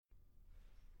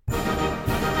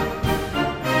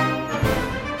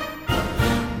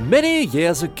Many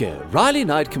years ago, Riley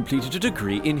Knight completed a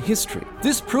degree in history.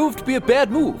 This proved to be a bad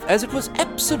move, as it was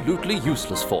absolutely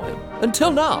useless for him.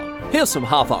 Until now. Here's some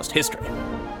half-assed history.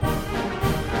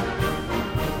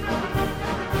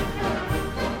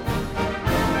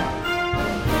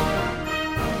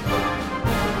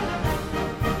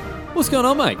 What's going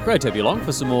on, mate? Great to have you along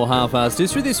for some more half-assed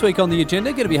history. This week on the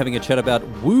agenda, going to be having a chat about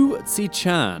Wu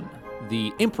Zetian,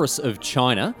 the Empress of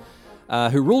China,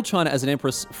 who ruled China as an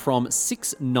empress from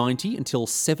 690 until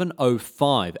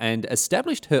 705 and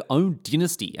established her own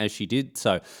dynasty as she did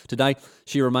so. Today,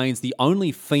 she remains the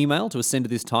only female to ascend to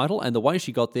this title, and the way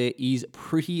she got there is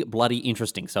pretty bloody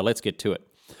interesting, so let's get to it.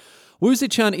 Wu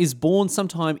Zetian is born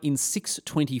sometime in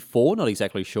 624, not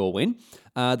exactly sure when.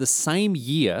 The same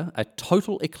year, a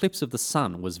total eclipse of the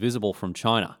sun was visible from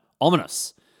China.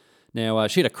 Ominous. Now,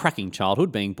 she had a cracking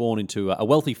childhood, being born into a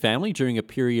wealthy family during a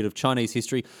period of Chinese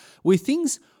history where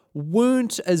things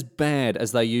weren't as bad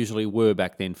as they usually were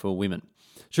back then for women.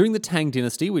 During the Tang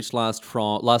dynasty, which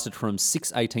lasted from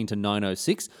 618 to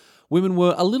 906, women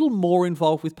were a little more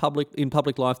involved with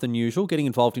public life than usual, getting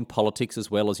involved in politics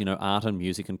as well as, art and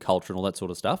music and culture and all that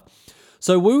sort of stuff.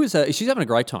 So Wu she's having a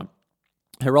great time.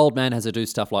 Her old man has her do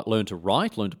stuff like learn to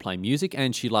write, learn to play music,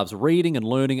 and she loves reading and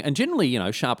learning and generally,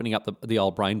 sharpening up the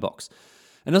old brain box.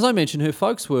 And as I mentioned, her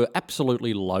folks were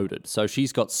absolutely loaded. So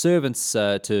she's got servants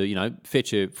to,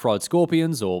 fetch her fried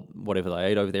scorpions or whatever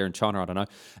they eat over there in China, I don't know.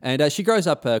 And she grows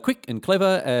up quick and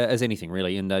clever as anything,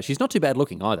 really, and she's not too bad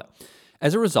looking either.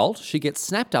 As a result, she gets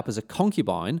snapped up as a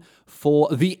concubine for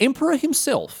the emperor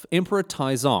himself, Emperor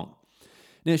Taizong.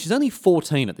 Now, she's only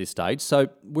 14 at this stage, so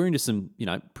we're into some,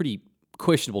 pretty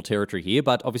questionable territory here,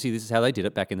 but obviously this is how they did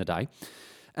it back in the day.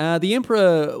 The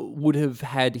emperor would have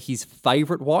had his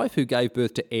favourite wife who gave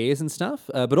birth to heirs and stuff,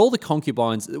 but all the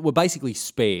concubines were basically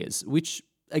spares, which,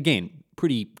 again,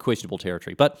 pretty questionable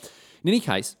territory. But in any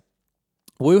case,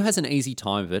 Wu has an easy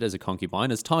time of it as a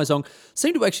concubine, as Taizong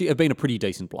seemed to actually have been a pretty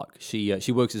decent bloke.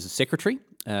 She works as a secretary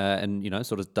and,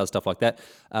 sort of does stuff like that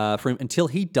for him until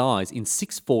he dies in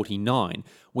 649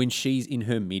 when she's in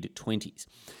her mid-20s.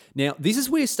 Now, this is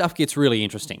where stuff gets really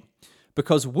interesting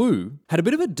because Wu had a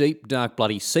bit of a deep, dark,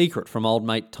 bloody secret from old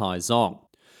mate Taizong.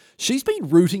 She's been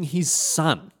rooting his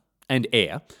son and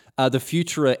heir, the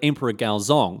future Emperor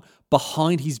Gaozong,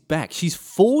 behind his back. She's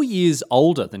 4 years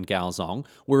older than Gaozong,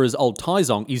 whereas old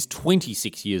Taizong is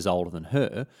 26 years older than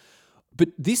her. But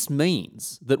this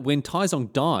means that when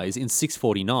Taizong dies in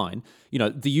 649,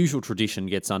 the usual tradition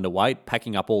gets underway,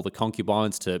 packing up all the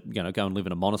concubines to, go and live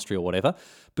in a monastery or whatever.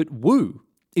 But Wu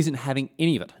isn't having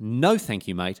any of it. No thank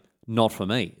you, mate. Not for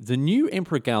me. The new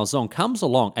Emperor Gaozong comes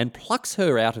along and plucks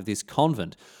her out of this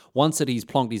convent once that he's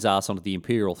plonked his ass onto the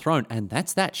imperial throne, and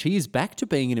that's that. She is back to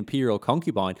being an imperial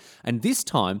concubine, and this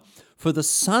time for the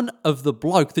son of the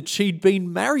bloke that she'd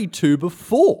been married to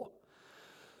before.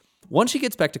 Once she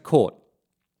gets back to court,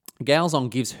 Gaozong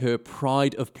gives her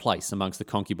pride of place amongst the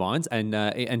concubines,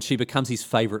 and she becomes his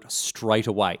favourite straight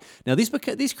away. Now, this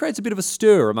creates a bit of a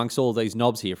stir amongst all these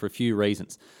knobs here for a few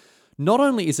reasons. Not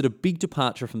only is it a big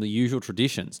departure from the usual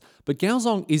traditions, but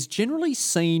Gaozong is generally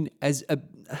seen as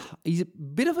he's a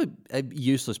bit of a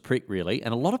useless prick, really,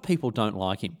 and a lot of people don't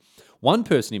like him. One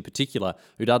person in particular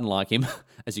who doesn't like him,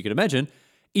 as you can imagine,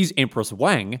 is Empress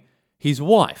Wang, his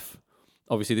wife.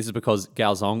 Obviously, this is because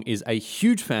Gaozong is a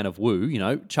huge fan of Wu,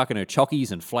 chucking her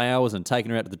chockies and flowers and taking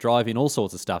her out to the drive-in, all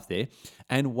sorts of stuff there.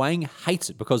 And Wang hates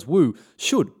it because Wu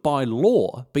should, by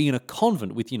law, be in a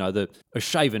convent with, a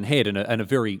shaven head and a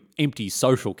very empty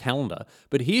social calendar.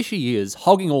 But here she is,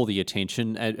 hogging all the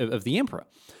attention of the emperor.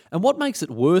 And what makes it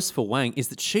worse for Wang is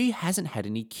that she hasn't had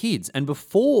any kids. And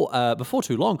before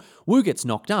too long, Wu gets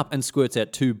knocked up and squirts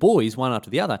out two boys, one after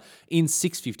the other, in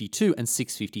 652 and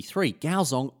 653.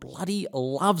 Gaozong bloody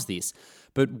loves this.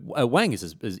 But Wang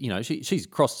is, she's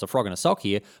crossed as a frog in a sock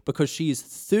here because she is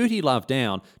 30 love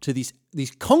down to this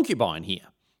concubine here.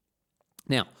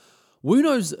 Now, Wu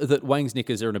knows that Wang's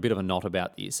knickers are in a bit of a knot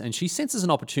about this, and she senses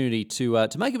an opportunity to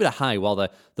make a bit of hay while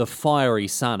the fiery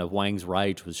sun of Wang's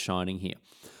rage was shining here.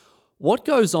 What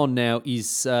goes on now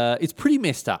is it's pretty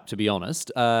messed up, to be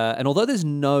honest, and although there's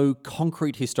no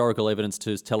concrete historical evidence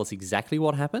to tell us exactly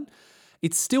what happened,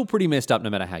 it's still pretty messed up no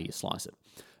matter how you slice it.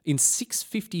 In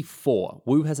 654,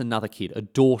 Wu has another kid, a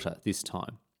daughter this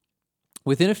time.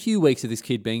 Within a few weeks of this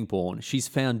kid being born, she's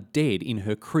found dead in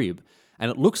her crib, and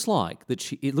it looks like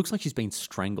she's been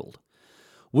strangled.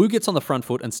 Wu gets on the front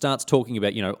foot and starts talking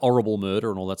about, horrible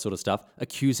murder and all that sort of stuff,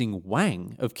 accusing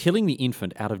Wang of killing the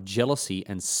infant out of jealousy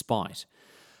and spite.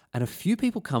 And a few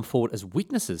people come forward as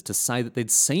witnesses to say that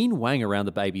they'd seen Wang around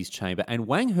the baby's chamber, and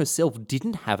Wang herself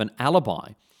didn't have an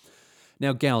alibi.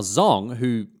 Now, Gao Zong,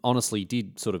 who honestly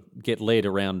did sort of get led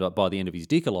around by the end of his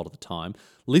dick a lot of the time,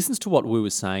 listens to what Wu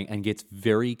is saying and gets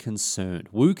very concerned.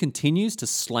 Wu continues to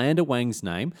slander Wang's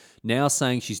name, now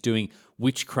saying she's doing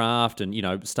witchcraft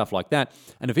and, stuff like that.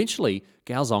 And eventually,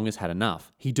 Gao Zong has had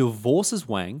enough. He divorces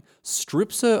Wang,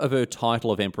 strips her of her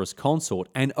title of Empress Consort,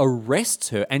 and arrests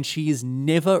her, and she is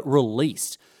never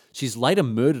released. She's later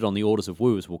murdered on the orders of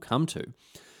Wu, as we'll come to.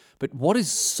 But what is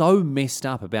so messed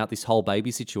up about this whole baby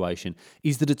situation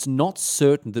is that it's not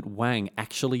certain that Wang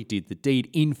actually did the deed.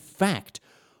 In fact,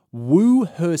 Wu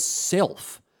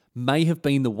herself may have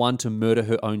been the one to murder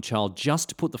her own child just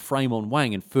to put the frame on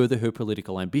Wang and further her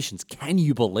political ambitions. Can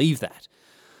you believe that?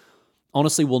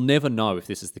 Honestly, we'll never know if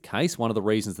this is the case. One of the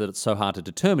reasons that it's so hard to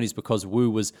determine is because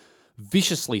Wu was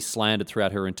viciously slandered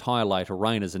throughout her entire later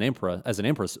reign as an empress,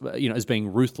 as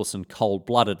being ruthless and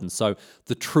cold-blooded, and so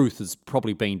the truth has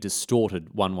probably been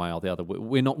distorted one way or the other.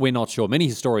 We're not sure. Many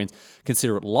historians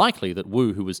consider it likely that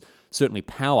Wu, who was certainly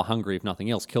power-hungry if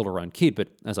nothing else, killed her own kid, but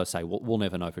as I say, we'll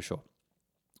never know for sure.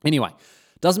 Anyway,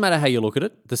 doesn't matter how you look at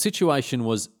it, the situation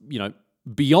was,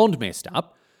 beyond messed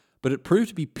up, but it proved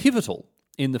to be pivotal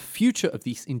in the future of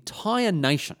this entire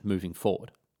nation moving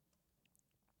forward.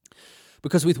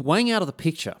 Because with Wang out of the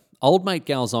picture, old mate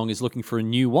Gao Zong is looking for a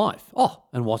new wife. Oh,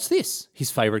 and what's this?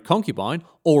 His favourite concubine,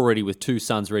 already with 2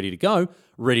 sons ready to go,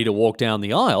 ready to walk down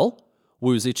the aisle.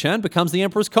 Wu Zichan becomes the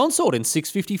emperor's consort in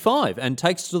 655 and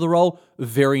takes to the role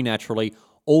very naturally,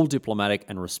 all diplomatic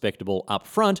and respectable up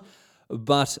front,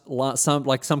 but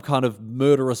like some kind of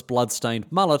murderous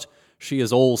blood-stained mullet, she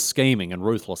is all scheming and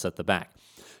ruthless at the back.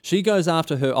 She goes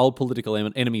after her old political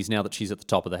enemies now that she's at the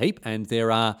top of the heap, and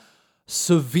there are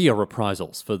severe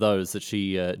reprisals for those that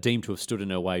she deemed to have stood in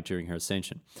her way during her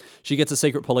ascension. She gets a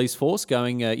secret police force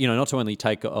going, not to only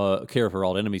take care of her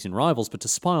old enemies and rivals, but to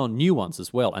spy on new ones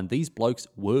as well. And these blokes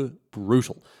were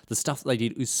brutal. The stuff that they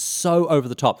did is so over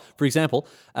the top. For example,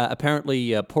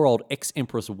 apparently poor old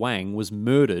ex-Empress Wang was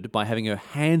murdered by having her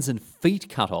hands and feet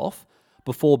cut off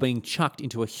before being chucked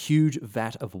into a huge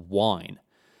vat of wine.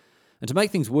 And to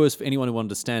make things worse for anyone who wanted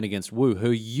to stand against Wu,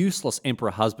 her useless emperor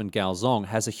husband Gao Zong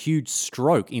has a huge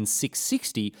stroke in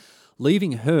 660,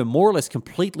 leaving her more or less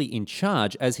completely in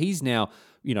charge, as he's now,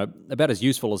 about as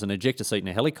useful as an ejector seat in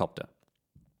a helicopter.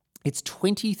 It's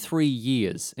 23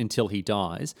 years until he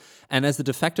dies, and as the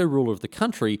de facto ruler of the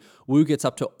country, Wu gets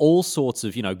up to all sorts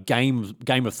of,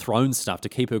 Game of Thrones stuff to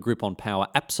keep her grip on power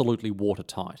absolutely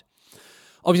watertight.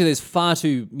 Obviously, there's far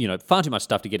too much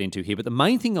stuff to get into here, but the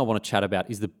main thing I want to chat about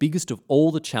is the biggest of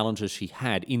all the challenges she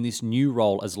had in this new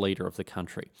role as leader of the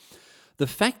country. The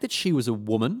fact that she was a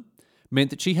woman meant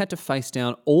that she had to face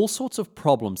down all sorts of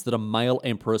problems that a male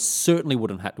emperor certainly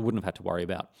wouldn't have had to worry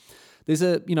about. There's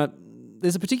a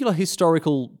particular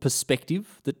historical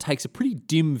perspective that takes a pretty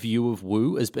dim view of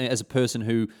Wu as a person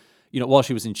who, while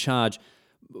she was in charge,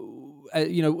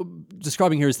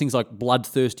 describing her as things like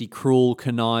bloodthirsty, cruel,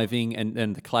 conniving,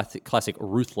 and the classic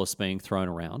ruthless being thrown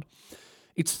around.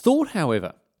 It's thought,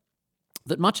 however,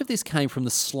 that much of this came from the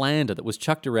slander that was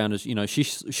chucked around as,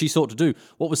 she sought to do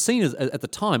what was seen as, at the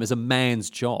time as a man's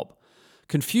job.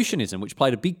 Confucianism, which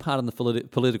played a big part in the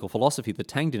political philosophy of the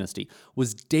Tang dynasty,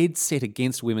 was dead set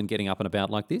against women getting up and about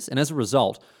like this, and as a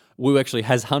result, Wu actually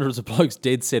has hundreds of blokes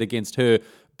dead set against her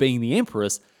being the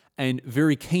empress, and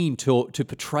very keen to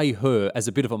portray her as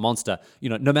a bit of a monster.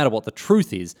 No matter what the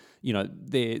truth is,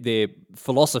 their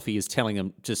philosophy is telling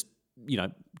them just,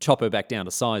 chop her back down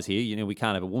to size here. We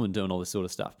can't have a woman doing all this sort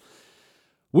of stuff.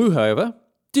 Wu, however,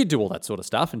 did do all that sort of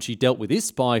stuff, and she dealt with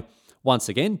this by, once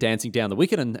again, dancing down the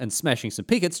wicket and smashing some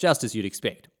pickets, just as you'd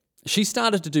expect. She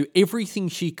started to do everything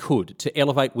she could to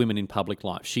elevate women in public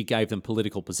life. She gave them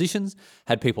political positions,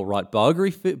 had people write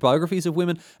biographies of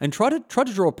women, and tried to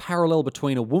draw a parallel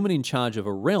between a woman in charge of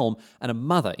a realm and a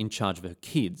mother in charge of her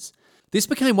kids. This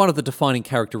became one of the defining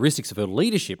characteristics of her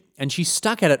leadership, and she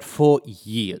stuck at it for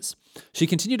years. She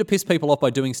continued to piss people off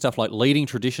by doing stuff like leading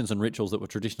traditions and rituals that were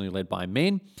traditionally led by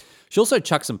men. She also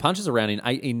chucked some punches around in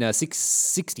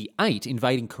 668,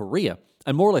 invading Korea,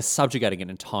 and more or less subjugating it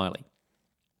entirely.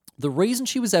 The reason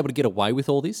she was able to get away with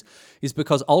all this is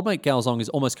because old mate Gao Zong is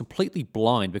almost completely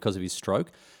blind because of his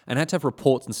stroke and had to have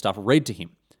reports and stuff read to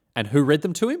him. And who read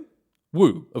them to him?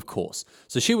 Wu, of course.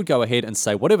 So she would go ahead and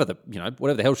say whatever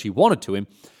the hell she wanted to him,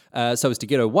 so as to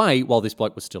get her way while this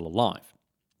bloke was still alive.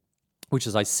 Which,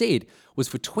 as I said, was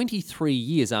for 23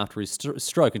 years after his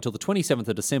stroke until the 27th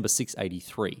of December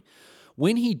 683.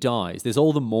 When he dies, there's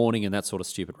all the mourning and that sort of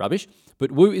stupid rubbish,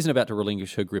 but Wu isn't about to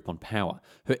relinquish her grip on power.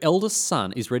 Her eldest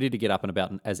son is ready to get up and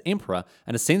about as emperor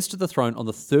and ascends to the throne on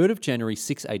the 3rd of January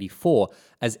 684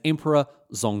 as Emperor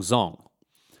Zongzong.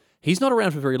 He's not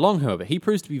around for very long, however. He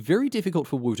proves to be very difficult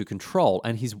for Wu to control,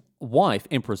 and his wife,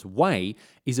 Empress Wei,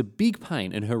 is a big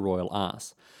pain in her royal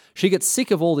ass. She gets sick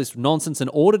of all this nonsense and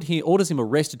orders him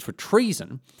arrested for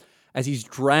treason. As he's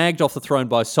dragged off the throne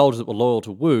by soldiers that were loyal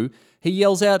to Wu, he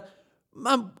yells out,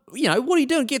 what are you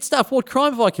doing? Get stuff. What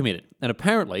crime have I committed? And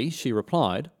apparently, she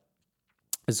replied,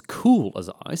 as cool as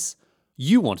ice,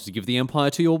 you wanted to give the empire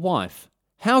to your wife.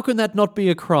 How can that not be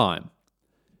a crime?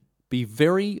 Be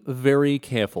very, very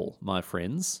careful, my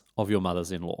friends, of your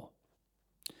mothers-in-law.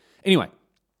 Anyway,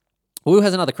 Wu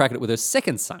has another crack at it with her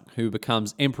second son, who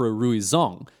becomes Emperor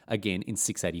Ruizong again in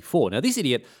 684. Now, this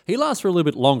idiot, he lasts for a little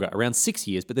bit longer, around 6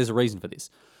 years, but there's a reason for this.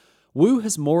 Wu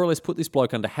has more or less put this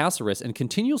bloke under house arrest and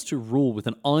continues to rule with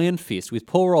an iron fist, with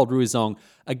poor old Ruizong,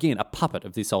 again, a puppet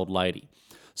of this old lady.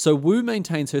 So Wu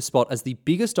maintains her spot as the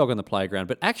biggest dog on the playground,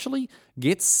 but actually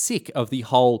gets sick of the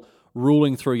whole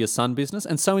ruling through your son business,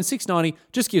 and so in 690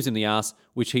 just gives him the ass,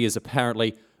 which he is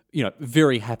apparently,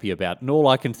 very happy about. And all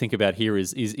I can think about here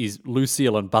is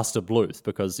Lucille and Buster Bluth,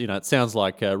 because, it sounds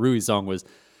like Ruizong was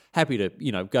happy to,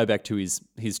 go back to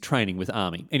his training with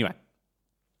army. Anyway,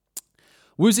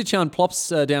 Wu Zetian plops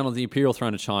down on the imperial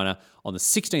throne of China on the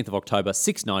 16th of October,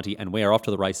 690, and we are off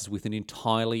to the races with an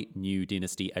entirely new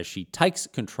dynasty as she takes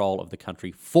control of the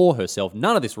country for herself.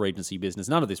 None of this regency business,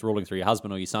 none of this ruling through your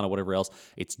husband or your son or whatever else.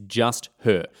 It's just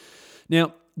her.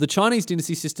 Now, the Chinese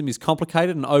dynasty system is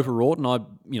complicated and overwrought, and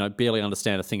I, barely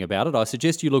understand a thing about it. I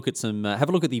suggest you look at have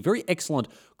a look at the very excellent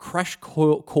Crash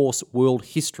Course World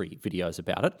History videos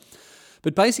about it.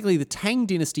 But basically, the Tang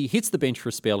dynasty hits the bench for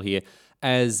a spell here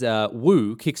as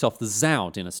Wu kicks off the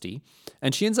Zhao dynasty,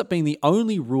 and she ends up being the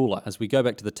only ruler as we go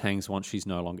back to the Tangs once she's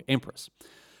no longer empress.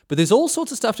 But there's all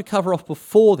sorts of stuff to cover off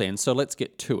before then, so let's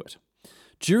get to it.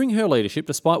 During her leadership,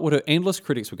 despite what her endless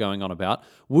critics were going on about,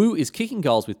 Wu is kicking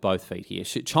goals with both feet here.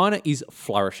 China is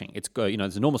flourishing. It's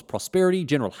there's enormous prosperity,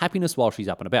 general happiness while she's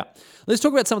up and about. Let's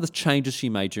talk about some of the changes she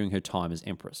made during her time as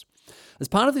empress. As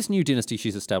part of this new dynasty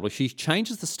she's established, she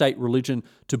changes the state religion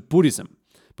to Buddhism,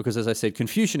 because, as I said,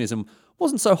 Confucianism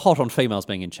wasn't so hot on females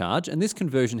being in charge, and this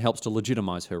conversion helps to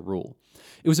legitimise her rule.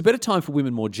 It was a better time for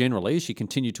women more generally, as she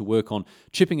continued to work on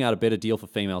chipping out a better deal for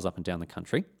females up and down the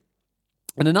country.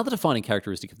 And another defining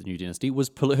characteristic of the new dynasty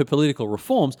was her political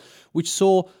reforms, which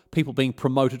saw people being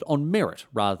promoted on merit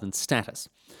rather than status.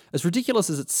 As ridiculous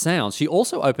as it sounds, she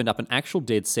also opened up an actual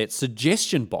dead-set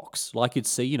suggestion box, like you'd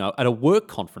see, at a work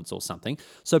conference or something,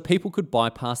 so people could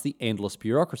bypass the endless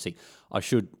bureaucracy. I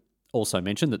should also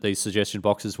mention that these suggestion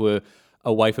boxes were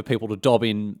a way for people to dob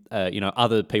in,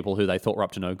 other people who they thought were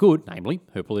up to no good, namely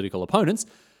her political opponents.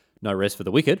 No rest for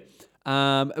the wicked.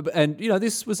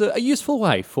 This was a useful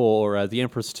way for the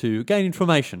Empress to gain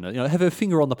information, have her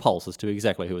finger on the pulse as to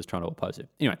exactly who was trying to oppose her.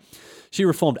 Anyway, she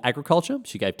reformed agriculture.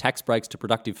 She gave tax breaks to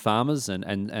productive farmers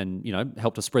and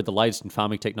helped to spread the latest in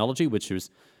farming technology, which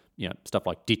was, stuff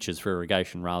like ditches for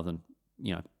irrigation rather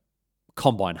than,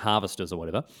 combine harvesters or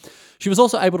whatever. She was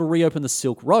also able to reopen the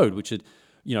Silk Road, which had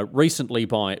recently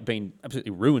been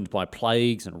absolutely ruined by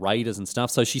plagues and raiders and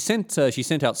stuff. So she sent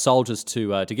out soldiers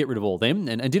to get rid of all them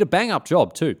and did a bang up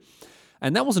job too.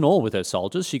 And that wasn't all with her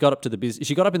soldiers. She got up in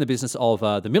the business of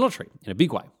the military in a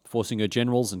big way, forcing her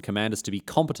generals and commanders to be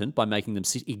competent by making them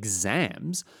sit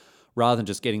exams rather than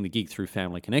just getting the gig through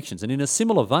family connections. And in a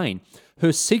similar vein,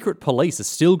 her secret police are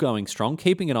still going strong,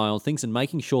 keeping an eye on things and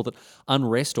making sure that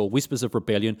unrest or whispers of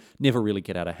rebellion never really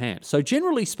get out of hand. So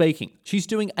generally speaking, she's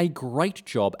doing a great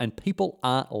job and people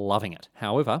are loving it.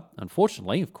 However,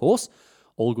 unfortunately, of course,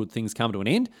 all good things come to an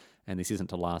end, and this isn't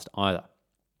to last either.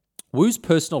 Wu's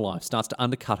personal life starts to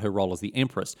undercut her role as the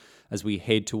empress as we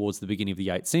head towards the beginning of the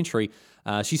 8th century.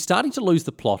 She's starting to lose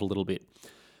the plot a little bit.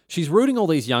 She's rooting all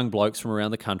these young blokes from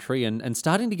around the country and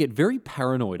starting to get very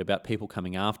paranoid about people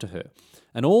coming after her.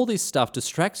 And all this stuff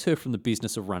distracts her from the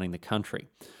business of running the country.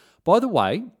 By the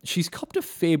way, she's copped a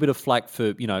fair bit of flack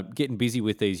for, getting busy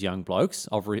with these young blokes.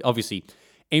 Obviously,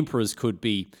 emperors could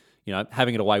be,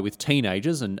 having it away with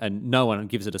teenagers and no one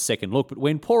gives it a second look. But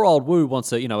when poor old Wu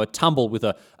wants a tumble with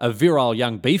a virile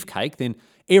young beefcake, then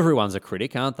everyone's a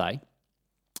critic, aren't they?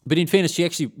 But in fairness, she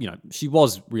actually, she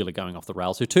was really going off the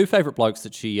rails. Her two favourite blokes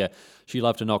that she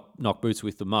loved to knock boots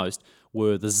with the most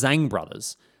were the Zhang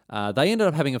brothers. They ended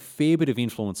up having a fair bit of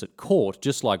influence at court,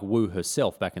 just like Wu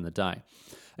herself back in the day.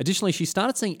 Additionally, she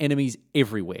started seeing enemies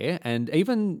everywhere, and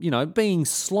even, being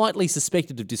slightly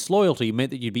suspected of disloyalty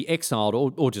meant that you'd be exiled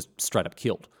or just straight up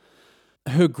killed.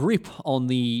 Her grip on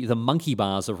the monkey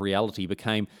bars of reality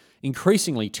became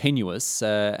increasingly tenuous,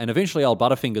 and eventually old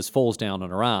Butterfingers falls down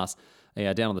on her ass,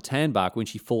 down on the tan bark when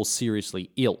she falls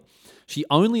seriously ill. She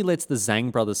only lets the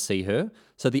Zhang brothers see her,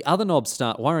 so the other nobs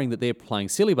start worrying that they're playing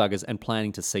silly buggers and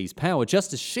planning to seize power,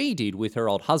 just as she did with her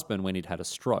old husband when he'd had a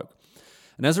stroke.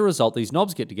 And as a result, these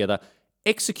nobs get together,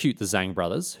 execute the Zhang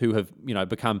brothers, who have,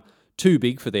 become too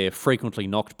big for their frequently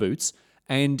knocked boots,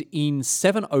 and in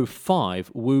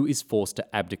 705, Wu is forced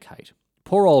to abdicate.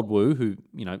 Poor old Wu, who,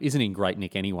 isn't in great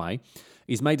nick anyway,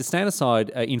 is made to stand aside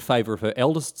in favour of her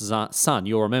eldest son.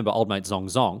 You'll remember old mate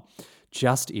Zongzong.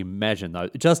 Just imagine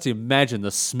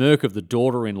the smirk of the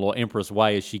daughter-in-law, Empress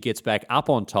Wei, as she gets back up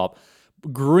on top,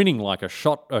 grinning like a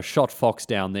shot fox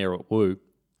down there at Wu.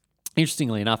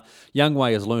 Interestingly enough, young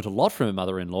Wei has learnt a lot from her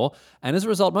mother-in-law, and as a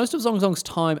result, most of Zongzong's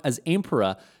time as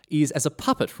emperor is as a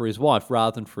puppet for his wife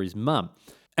rather than for his mum.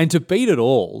 And to beat it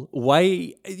all,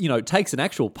 Wei, takes an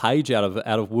actual page out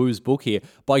of Wu's book here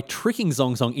by tricking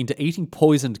Zongzong into eating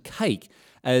poisoned cake,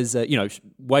 as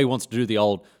Wei wants to do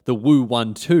the Wu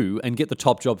 1-2 and get the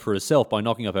top job for herself by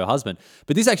knocking off her husband.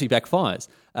 But this actually backfires,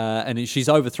 and she's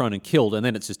overthrown and killed, and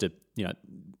then it's just an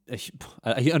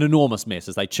enormous mess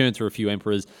as they churn through a few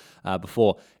emperors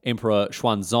before Emperor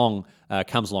Xuanzong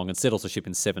comes along and settles the ship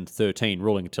in 713,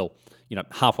 ruling until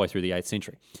halfway through the 8th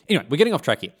century. Anyway, we're getting off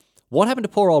track here. What happened to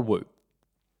poor old Wu?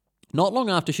 Not long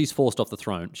after she's forced off the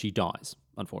throne, she dies,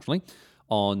 unfortunately,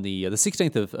 on the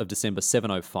 16th of December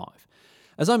 705.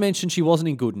 As I mentioned, she wasn't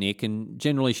in good nick, and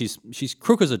generally she's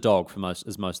crook as a dog for most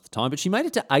of the time, but she made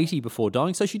it to 80 before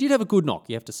dying, so she did have a good knock,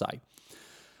 you have to say.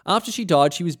 After she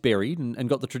died, she was buried and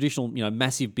got the traditional,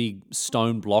 massive big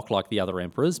stone block like the other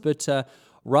emperors, but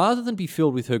rather than be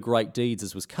filled with her great deeds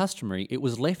as was customary, it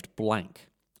was left blank,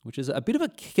 which is a bit of a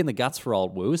kick in the guts for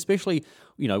old Wu, especially,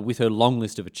 with her long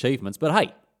list of achievements. But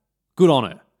hey, good on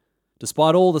her.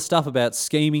 Despite all the stuff about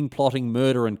scheming, plotting,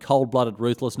 murder, and cold-blooded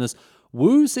ruthlessness,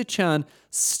 Wu Zetian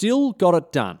still got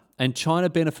it done, and China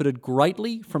benefited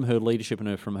greatly from her leadership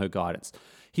and from her guidance.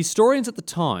 Historians at the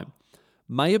time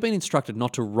may have been instructed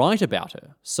not to write about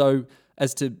her, so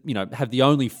as to, have the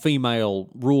only female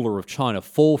ruler of China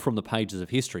fall from the pages of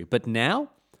history. But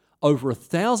now, over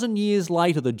 1,000 years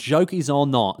later, the joke is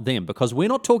on them, because we're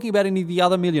not talking about any of the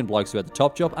other million blokes who had the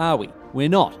top job, are we? We're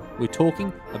not. We're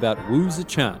talking about Wu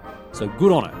Zetian. So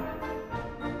good on her.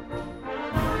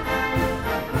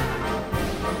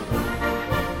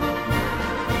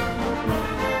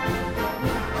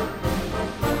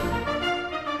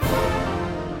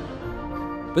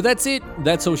 But that's it.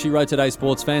 That's all she wrote today,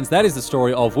 sports fans. That is the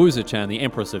story of Wu Zetian, the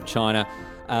Empress of China.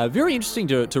 Very interesting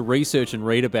to research and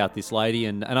read about this lady,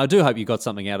 and I do hope you got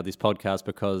something out of this podcast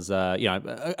because,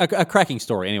 a cracking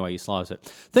story. Anyway, you slice it.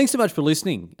 Thanks so much for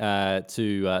listening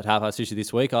to Half-Assed History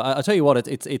this week. I tell you what,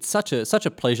 it's such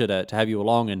a pleasure to have you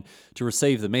along and to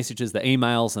receive the messages, the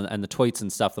emails, and the tweets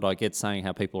and stuff that I get saying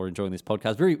how people are enjoying this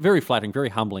podcast. Very, very flattering, very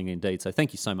humbling indeed. So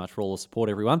thank you so much for all the support,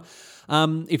 everyone.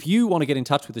 If you want to get in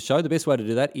touch with the show, the best way to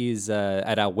do that is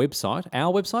at our website.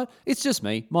 Our website? It's just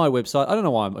me, my website. I don't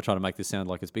know why I'm trying to make this sound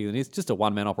like it's bigger than it is. Just a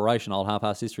one-man operation, old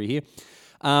Half-Assed History here.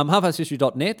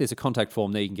 Halfassedhistory.net, there's a contact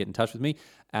form there, you can get in touch with me.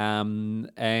 And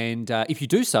if you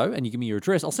do so, and you give me your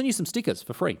address, I'll send you some stickers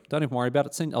for free. Don't even worry about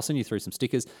it. I'll send you through some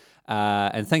stickers.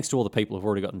 And thanks to all the people who've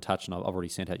already got in touch, and I've already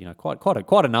sent out,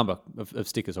 quite a number of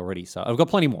stickers already. So I've got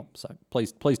plenty more. So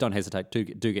please don't hesitate. Do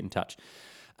get in touch.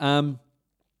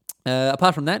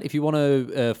 Apart from that, if you want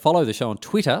to follow the show on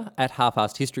Twitter at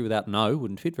Half-Assed History without an O,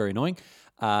 wouldn't fit, very annoying.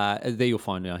 There you'll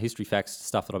find history facts,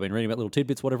 stuff that I've been reading about, little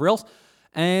tidbits, whatever else.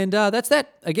 And that's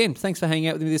that. Again, thanks for hanging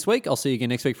out with me this week. I'll see you again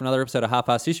next week for another episode of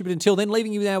Half-Assed History. But until then,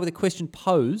 leaving you now with a question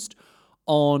posed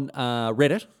on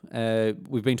Reddit.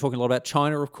 We've been talking a lot about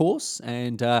China, of course,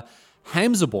 and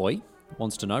Hamza Boy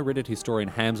wants to know, Reddit historian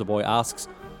Hamza Boy asks,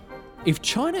 if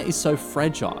China is so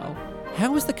fragile,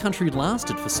 how has the country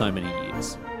lasted for so many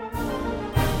years?